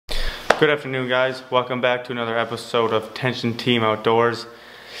Good afternoon, guys. Welcome back to another episode of Tension Team Outdoors.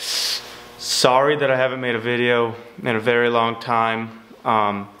 Sorry that I haven't made a video in a very long time.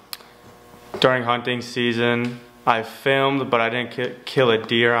 During hunting season, I filmed, but I didn't kill a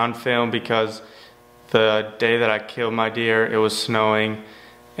deer on film because the day that I killed my deer, it was snowing,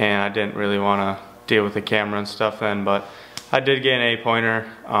 and I didn't really want to deal with the camera and stuff then, but I did get an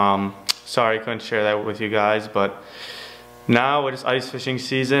 8-pointer. Sorry I couldn't share that with you guys, but now it is ice fishing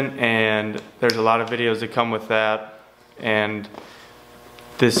season and there's a lot of videos that come with that. And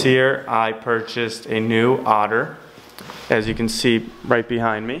this year I purchased a new otter, as you can see right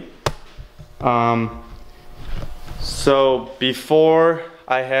behind me. So before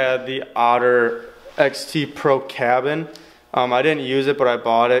I had the Otter XT Pro Cabin. I didn't use it, but I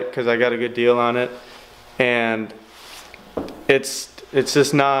bought it because I got a good deal on it, and it's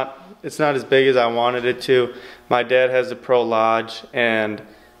just not as big as I wanted it to. My dad has the Pro Lodge, and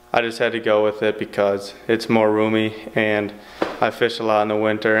I just had to go with it because it's more roomy, and I fish a lot in the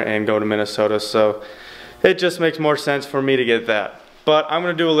winter and go to Minnesota, so it just makes more sense for me to get that. But I'm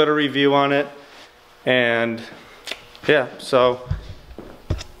gonna do a little review on it, and yeah, so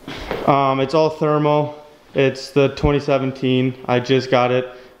it's all thermal. It's the 2017. I just got it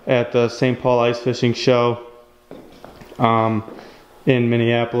at the St. Paul Ice Fishing Show in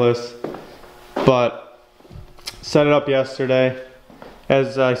Minneapolis, but set it up yesterday.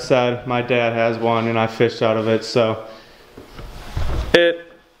 As I said, my dad has one and I fished out of it, so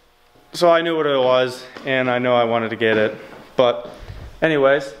I knew what it was and I know I wanted to get it. But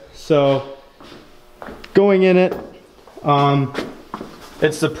anyways, so going in it,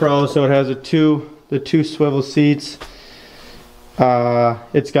 it's the Pro, so it has the two swivel seats.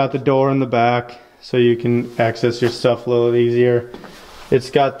 It's got the door in the back so you can access your stuff a little easier.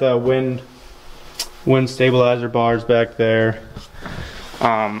 It's got the wind stabilizer bars back there.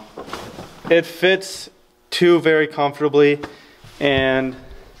 It fits two very comfortably, and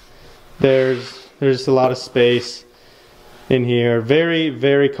there's a lot of space in here. Very,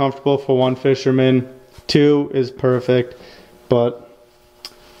 very comfortable for one fisherman. Two is perfect, but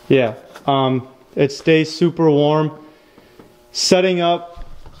yeah, it stays super warm. Setting it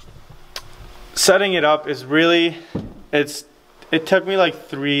up is really, it took me like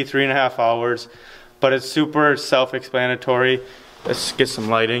three and a half hours, but it's super self-explanatory. Let's get some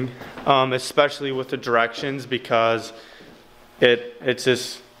lighting, especially with the directions, because it's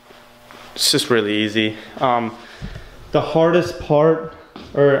just really easy. The hardest part,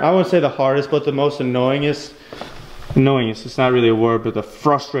 or I wouldn't say the hardest, but the most annoyingest, it's not really a word, but the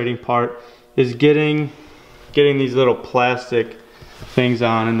frustrating part is getting these little plastic things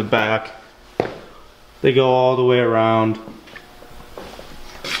on in the back. They go all the way around.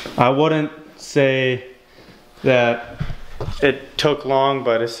 I wouldn't say that it took long,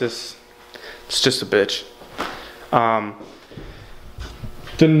 but it's just a bitch.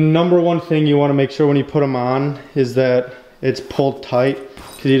 The number one thing you want to make sure when you put them on is that it's pulled tight,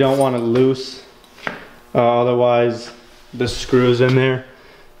 because you don't want it loose. Otherwise the screws in there,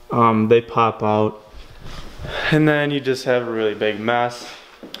 they pop out, and then you just have a really big mess.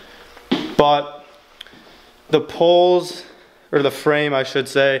 But the poles, or the frame I should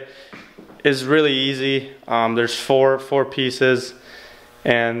say, is really easy. There's four pieces,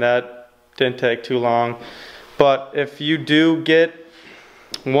 and that didn't take too long. But if you do get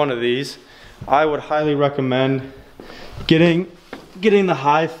one of these, I would highly recommend getting the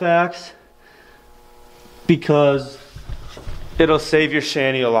high fax, because it'll save your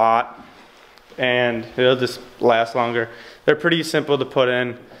shanty a lot and it'll just last longer. They're pretty simple to put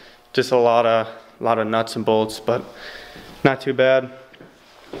in, just a lot of nuts and bolts, but not too bad.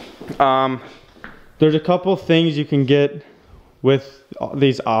 There's a couple things you can get with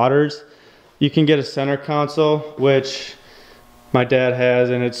these otters. You can get a center console, which my dad has,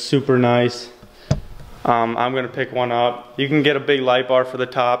 and it's super nice. I'm gonna pick one up. You can get a big light bar for the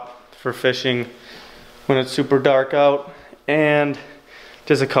top for fishing when it's super dark out, and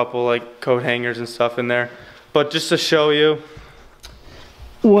just a couple like coat hangers and stuff in there. But just to show you,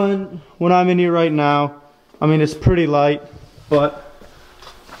 when I'm in here right now, I mean, it's pretty light, but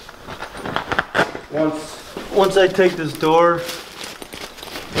once I take this door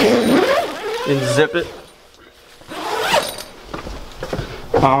and zip it,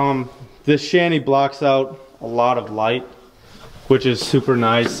 this shanty blocks out a lot of light, which is super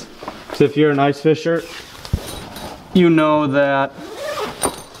nice. So if you're an ice fisher, you know that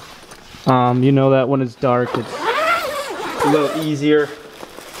when it's dark, it's a little easier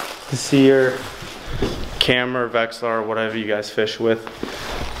to see your camera or Vexilar or whatever you guys fish with.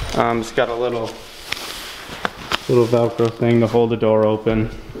 It's got a little Velcro thing to hold the door open.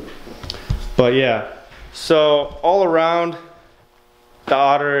 But yeah, so all around, the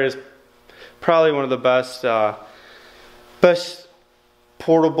Otter is probably one of the best best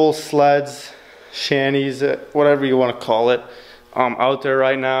portable sleds, shanties, whatever you want to call it, out there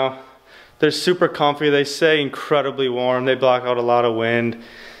right now. They're super comfy. They stay incredibly warm. They block out a lot of wind.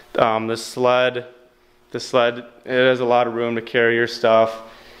 The sled, it has a lot of room to carry your stuff.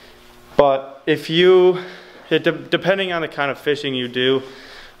 But if you, depending on the kind of fishing you do,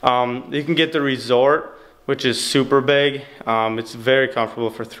 you can get the Resort, which is super big. It's very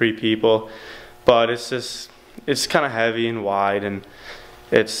comfortable for 3 people, but it's kind of heavy and wide, and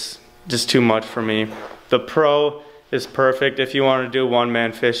it's just too much for me. The Pro is perfect if you want to do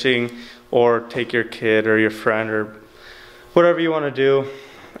one-man fishing or take your kid or your friend or whatever you want to do.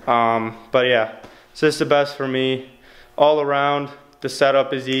 But yeah, it's just the best for me. All around, the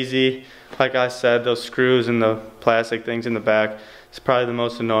setup is easy. Like I said, those screws and the plastic things in the back is probably the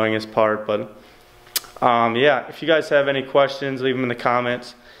most annoyingest part. But yeah, if you guys have any questions, leave them in the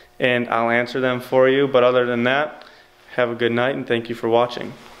comments and I'll answer them for you. But other than that, have a good night and thank you for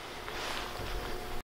watching.